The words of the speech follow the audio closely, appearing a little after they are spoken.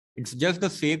It's just the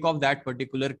sake of that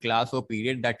particular class or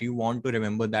period that you want to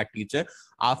remember that teacher.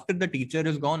 After the teacher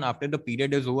is gone, after the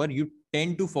period is over, you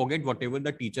tend to forget whatever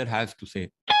the teacher has to say.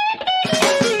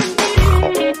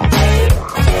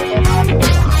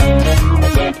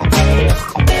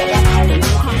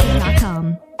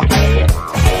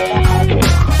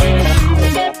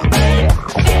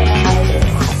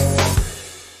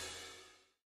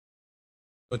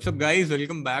 What's up, guys?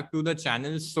 Welcome back to the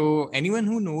channel. So anyone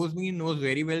who knows me knows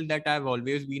very well that I've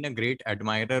always been a great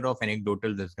admirer of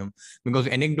anecdotal wisdom, because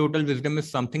anecdotal wisdom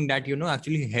is something that,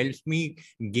 actually helps me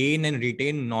gain and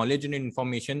retain knowledge and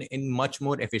information in much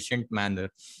more efficient manner.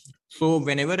 So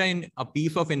whenever a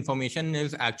piece of information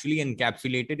is actually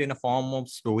encapsulated in a form of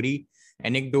story,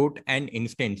 anecdote, and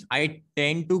instance, I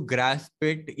tend to grasp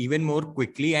it even more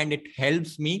quickly, and it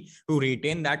helps me to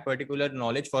retain that particular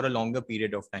knowledge for a longer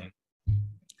period of time.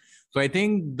 So I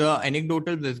think the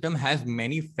anecdotal wisdom has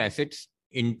many facets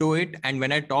into it. And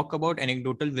when I talk about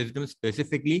anecdotal wisdom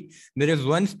specifically, there is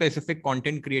one specific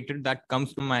content creator that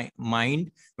comes to my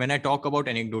mind when I talk about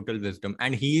anecdotal wisdom,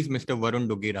 and he is Mr. Varun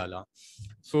Duggirala.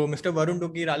 So Mr. Varun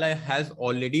Duggirala has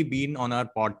already been on our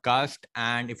podcast,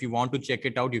 and if you want to check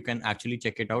it out, you can actually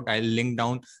check it out. I'll link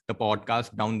down the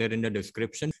podcast down there in the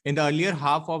description. In the earlier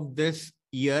half of this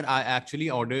year, I actually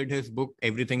ordered his book,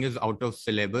 Everything is Out of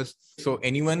Syllabus. So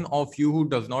anyone of you who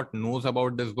does not knows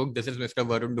about this book, this is Mr.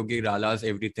 Varun Duggirala's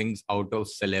Everything's Out of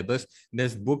Syllabus.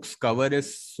 This book's cover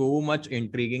is so much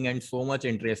intriguing and so much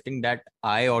interesting that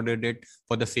I ordered it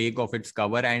for the sake of its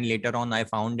cover. And later on, I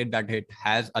found it that it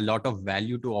has a lot of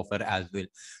value to offer as well.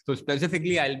 So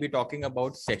specifically, I'll be talking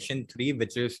about section 3,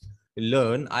 which is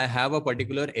learn. I have a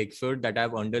particular excerpt that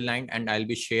I've underlined, and I'll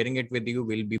be sharing it with you.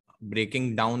 We'll be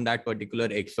breaking down that particular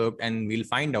excerpt, and we'll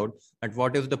find out that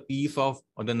what is the piece of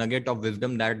or the nugget of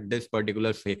wisdom that this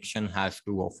particular section has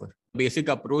to offer. Basic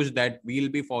approach that we'll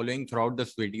be following throughout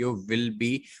this video will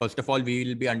be, first of all, we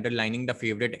will be underlining the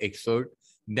favorite excerpt.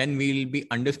 Then we'll be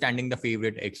understanding the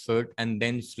favorite excerpt, and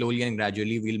then slowly and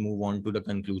gradually we'll move on to the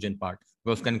conclusion part,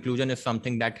 because conclusion is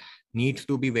something that needs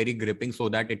to be very gripping so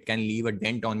that it can leave a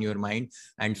dent on your mind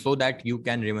and so that you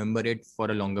can remember it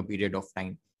for a longer period of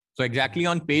time. So exactly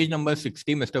on page number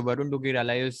 60, Mr. Varun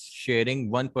Duggirala is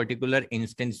sharing one particular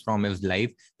instance from his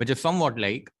life, which is somewhat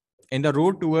like, in the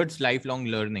road towards lifelong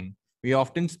learning, we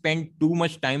often spend too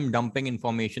much time dumping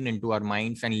information into our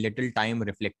minds and little time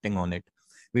reflecting on it.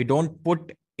 We don't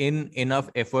put in enough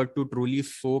effort to truly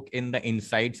soak in the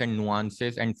insights and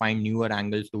nuances and find newer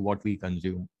angles to what we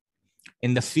consume.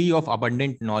 In the sea of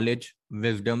abundant knowledge,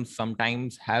 wisdom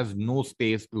sometimes has no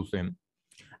space to swim.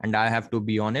 And I have to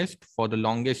be honest, for the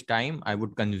longest time, I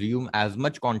would consume as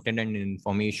much content and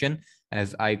information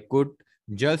as I could,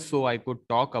 just so I could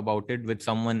talk about it with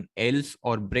someone else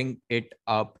or bring it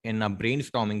up in a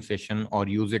brainstorming session or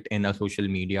use it in a social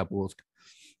media post.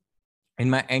 In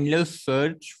my endless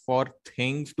search for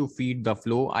things to feed the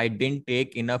flow, I didn't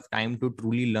take enough time to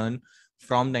truly learn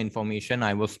from the information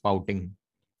I was spouting.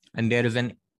 And there is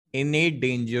an innate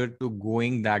danger to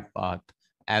going that path,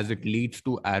 as it leads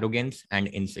to arrogance and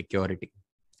insecurity.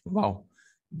 Wow.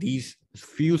 These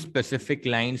few specific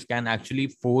lines can actually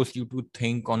force you to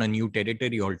think on a new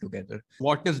territory altogether.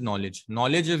 What is knowledge?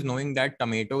 Knowledge is knowing that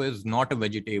tomato is not a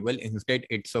vegetable, instead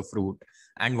it's a fruit.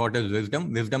 And what is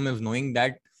wisdom? Wisdom is knowing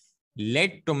that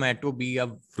let tomato be a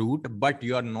fruit, but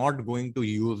you are not going to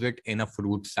use it in a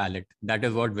fruit salad. That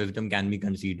is what wisdom can be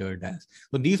considered as.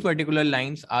 So these particular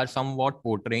lines are somewhat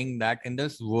portraying that in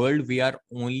this world, we are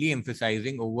only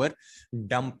emphasizing over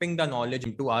dumping the knowledge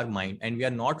into our mind, and we are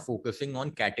not focusing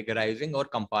on categorizing or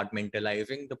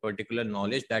compartmentalizing the particular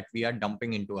knowledge that we are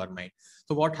dumping into our mind.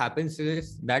 So what happens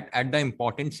is that at the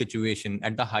important situation,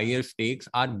 at the higher stakes,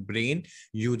 our brain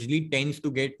usually tends to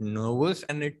get nervous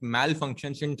and it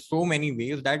malfunctions in so many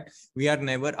ways that we are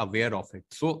never aware of it.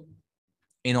 So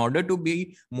in order to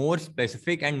be more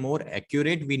specific and more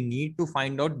accurate, we need to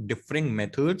find out different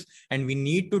methods, and we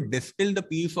need to distill the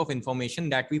piece of information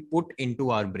that we put into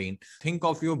our brain. Think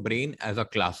of your brain as a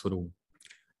classroom,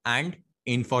 and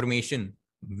information,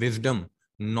 wisdom,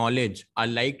 knowledge are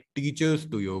like teachers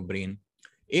to your brain.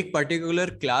 एक particular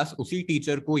class उसी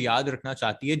teacher को याद रखना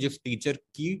चाहती है जिस teacher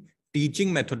की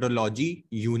teaching methodology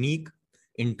unique,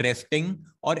 interesting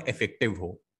और इफेक्टिव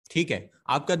हो. ठीक है,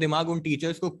 आपका दिमाग उन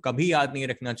टीचर्स को कभी याद नहीं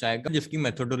रखना चाहेगा जिसकी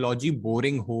मेथोडोलॉजी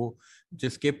बोरिंग हो,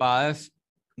 जिसके पास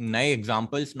नए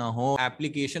एग्जांपल्स ना हो,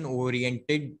 एप्लीकेशन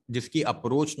ओरिएंटेड जिसकी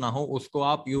अप्रोच ना हो. उसको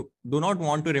आप you do not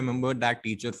want to remember that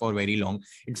teacher for very long.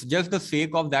 It's just the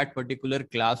sake of that particular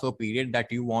class और period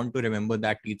that you want to remember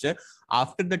that teacher.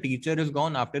 After the teacher is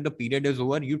gone, after the period is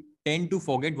over, you tend to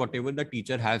forget whatever the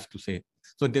teacher has to say.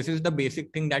 So this is the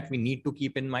basic thing that we need to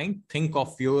keep in mind. Think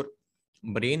of your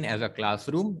brain as a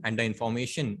classroom, and the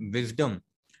information, wisdom,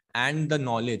 and the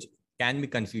knowledge can be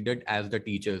considered as the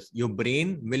teachers. Your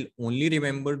brain will only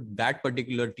remember that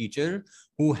particular teacher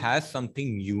who has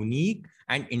something unique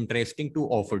and interesting to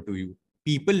offer to you.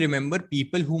 People remember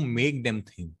people who make them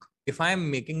think. If I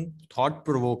am making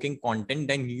thought-provoking content,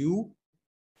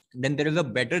 then there is a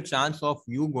better chance of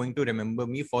you going to remember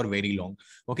me for very long.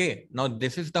 Okay, now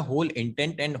this is the whole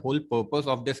intent and whole purpose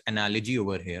of this analogy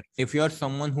over here. If you are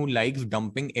someone who likes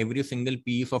dumping every single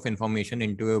piece of information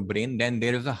into your brain, then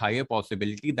there is a higher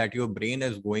possibility that your brain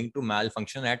is going to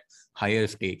malfunction at higher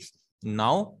stakes.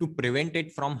 Now, to prevent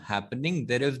it from happening,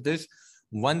 there is this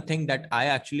one thing that I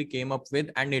actually came up with,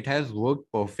 and it has worked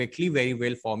perfectly very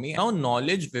well for me. Now,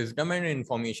 knowledge, wisdom, and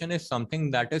information is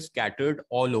something that is scattered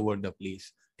all over the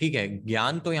place. ठीक है,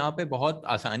 ज्ञान तो यहाँ पे बहुत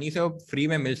आसानी से और फ्री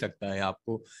में मिल सकता है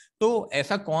आपको. तो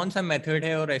ऐसा कौन सा मेथड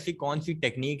है और ऐसी कौन सी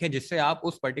टेक्निक है जिससे आप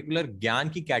उस पर्टिकुलर ज्ञान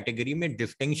की कैटेगरी में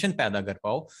डिस्टिंक्शन पैदा कर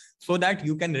पाओ, so that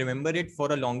you can remember it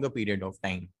for a longer period of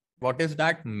time? What is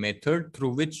that method through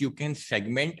which you can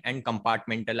segment and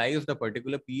compartmentalize the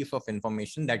particular piece of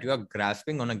information that you are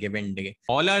grasping on a given day?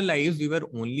 All our lives, we were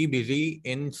only busy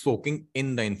in soaking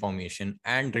in the information.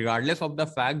 And regardless of the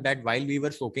fact that while we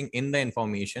were soaking in the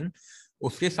information,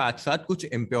 उसके साथ साथ कुछ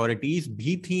impurities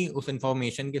भी थी उस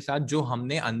information के साथ जो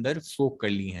हमने अंदर सोक कर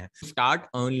ली हैं. Start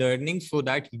unlearning so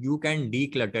that you can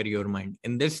declutter your mind.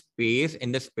 In this space,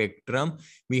 in the spectrum,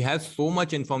 we have so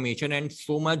much information and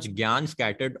so much ज्ञान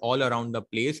scattered all around the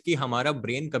place कि हमारा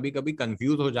ब्रेन कभी कभी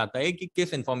कंफ्यूज हो जाता है कि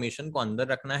किस इंफॉर्मेशन को अंदर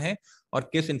रखना है और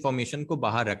किस इंफॉर्मेशन को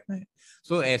बाहर रखना है.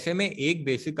 सो ऐसे में एक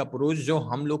बेसिक अप्रोच जो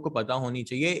हम लोग को पता होनी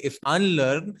चाहिए is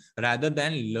unlearn rather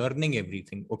than learning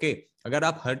everything. Okay, अगर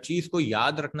आप हर चीज को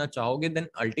याद रखना चाहोगे, then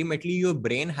ultimately your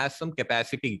brain has some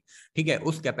capacity. ठीक है,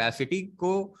 उस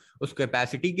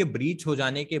कैपेसिटी के ब्रीच हो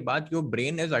जाने के बाद your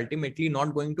brain is ultimately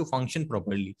not going to function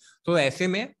properly. तो ऐसे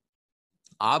में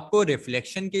आपको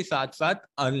रिफ्लेक्शन के साथ साथ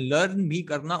अनलर्न भी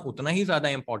करना उतना ही ज्यादा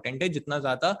इंपॉर्टेंट है जितना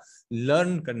ज्यादा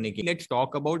लर्न करने की. Let's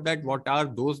talk about that. What are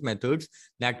those methods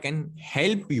that can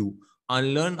help you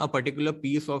unlearn a particular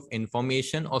piece of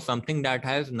information or something that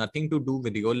has nothing to do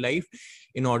with your life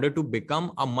in order to become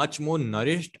a much more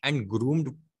nourished and groomed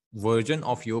version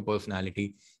of your personality.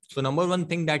 So number one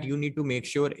thing that you need to make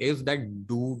sure is that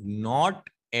do not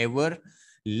ever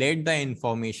let the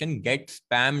information get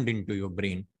spammed into your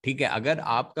brain. ठीक है, अगर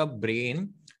आपका brain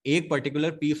एक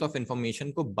particular piece of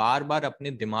information को बार बार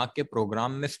अपने दिमाग के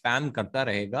programme में स्पैम करता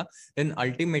रहेगा, then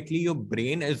ultimately your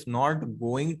brain is not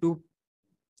going to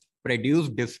produce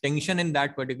distinction in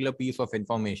that particular piece of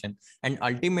information, and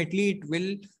ultimately it will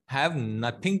have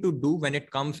nothing to do when it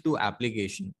comes to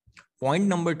application. Point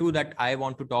number 2 that I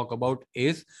want to talk about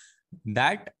is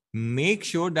that make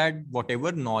sure that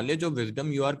whatever knowledge or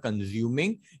wisdom you are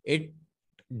consuming, it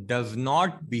does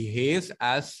not behave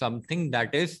as something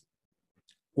that is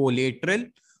collateral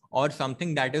or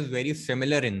something that is very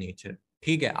similar in nature.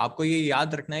 ठीक है, आपको ये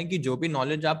याद रखना है कि जो भी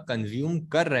नॉलेज आप कंज्यूम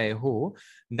कर रहे हो,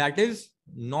 that is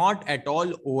not at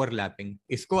all overlapping.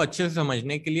 इसको अच्छे से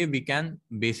समझने के लिए we can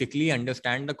basically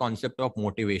understand the concept of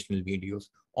motivational videos.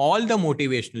 All the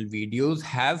motivational videos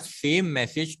have same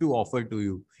message to offer to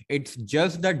you. It's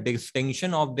just the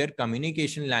distinction of their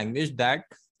communication language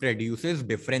that produces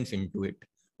difference into it.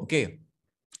 Okay.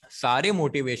 सारे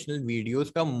motivational videos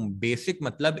का basic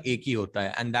मतलब एक ही होता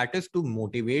है, and that is to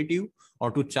motivate you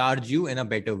और to charge you in a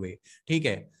better way. ठीक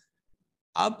है,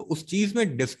 अब उस चीज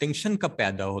में डिस्टिंक्शन कब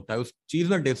पैदा होता है? उस चीज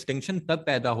में डिस्टिंक्शन तब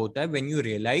पैदा होता है व्हेन यू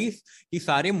रियलाइज कि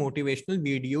सारे मोटिवेशनल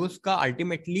वीडियोस का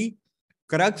अल्टीमेटली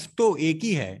क्रक्स तो एक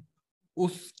ही है.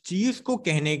 उस चीज को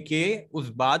कहने के, उस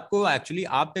बात को एक्चुअली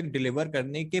आप तक डिलीवर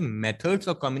करने के मेथड्स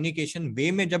और कम्युनिकेशन वे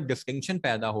में जब डिस्टिंक्शन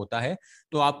पैदा होता है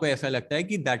तो आपको ऐसा लगता है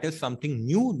कि that is something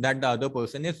knew that the other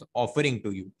person is offering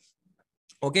to you.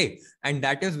 Okay, and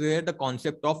that is where the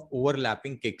concept of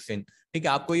overlapping kicks in. ठीक है,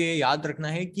 आपको ये याद रखना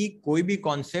है कि कोई भी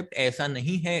कॉन्सेप्ट ऐसा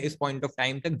नहीं है इस पॉइंट ऑफ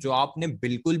टाइम तक जो आपने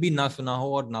बिल्कुल भी ना सुना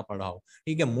हो और ना पढ़ा हो.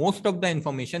 ठीक है, most of the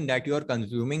information that you are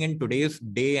consuming in today's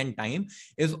day and time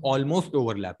is almost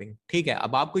overlapping. ठीक है,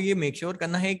 अब आपको ये मेक श्योर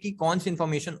करना है कि कौन सी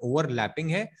इंफॉर्मेशन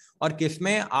ओवरलैपिंग है और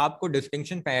किसमें आपको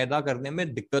डिस्टिंक्शन पैदा करने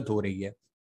में दिक्कत हो रही है.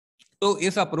 तो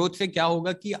इस अप्रोच से क्या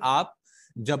होगा कि आप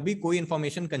जब भी कोई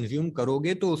इंफॉर्मेशन कंज्यूम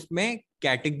करोगे तो उसमें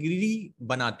कैटेगरी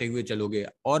बनाते हुए चलोगे,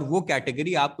 और वो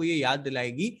कैटेगरी आपको ये याद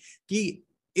दिलाएगी कि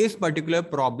इस पर्टिकुलर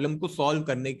प्रॉब्लम को सॉल्व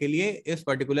करने के लिए इस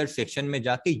पर्टिकुलर सेक्शन में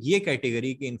जाके ये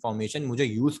कैटेगरी की इंफॉर्मेशन मुझे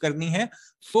यूज करनी है,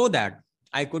 so that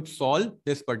I could solve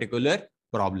this particular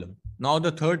problem. Now,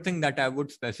 the third thing that I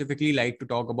would specifically like to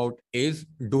talk about is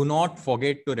do not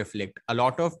forget to reflect. A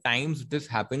lot of times this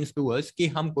happens to us कि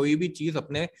हम कोई भी चीज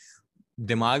अपने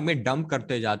दिमाग में dump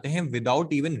करते जाते हैं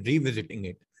विदाउट इवन रिविजिटिंग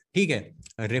इट. ठीक है,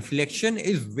 reflection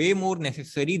is way more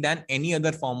necessary then any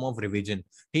other form of revision.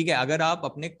 ठीक है, अगर आप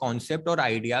अपने कॉन्सेप्ट और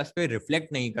आइडियाज पे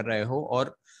रिफ्लेक्ट नहीं कर रहे हो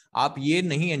और आप ये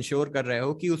नहीं इंश्योर कर रहे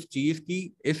हो कि उस चीज की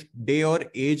इस डे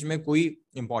और एज में कोई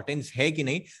इंपॉर्टेंस है कि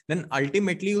नहीं, देन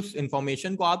अल्टीमेटली उस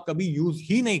इंफॉर्मेशन को आप कभी यूज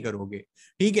ही नहीं करोगे.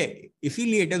 ठीक है,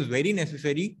 इसीलिए it is very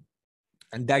necessary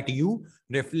that you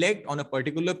reflect on a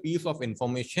particular piece of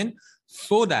information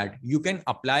so that you can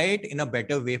apply it in a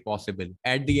better way possible.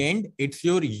 At the end, it's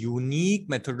your unique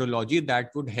methodology that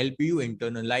would help you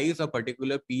internalize a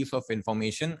particular piece of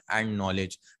information and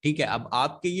knowledge. ठीक है, अब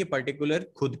आपके ये particular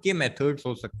खुद के methods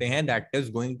हो सकते हैं that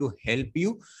is going to help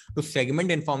you to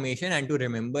segment information and to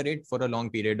remember it for a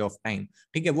long period of time.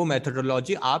 ठीक है, वो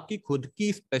methodology आपकी खुद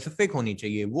की specific होनी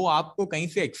चाहिए, वो आपको कहीं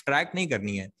से extract नहीं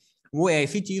करनी है, वो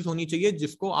ऐसी चीज होनी चाहिए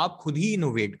जिसको आप खुद ही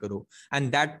इनोवेट करो. And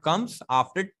that comes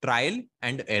after trial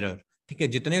and error. ठीक है,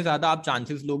 जितने ज्यादा आप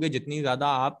चांसेस लोगे, जितनी ज्यादा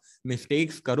आप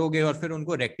मिस्टेक्स करोगे और फिर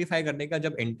उनको रेक्टिफाई करने का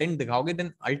जब इंटेंट दिखाओगे,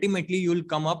 then ultimately you will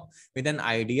come up with an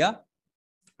idea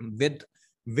with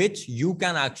which you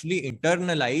can actually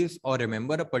internalize or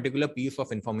remember a particular piece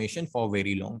of information for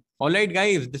very long. All right,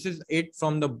 guys, this is it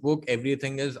from the book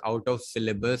Everything is Out of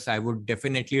Syllabus. I would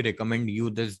definitely recommend you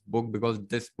this book because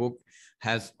this book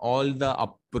has all the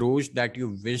approach that you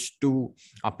wish to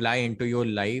apply into your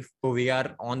life. So we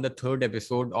are on the third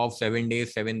episode of 7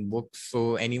 days, 7 books.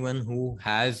 So anyone who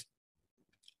has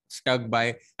stuck by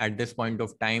at this point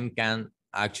of time can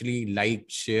actually like,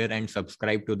 share, and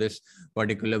subscribe to this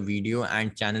particular video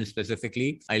and channel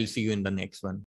specifically. I'll see you in the next one.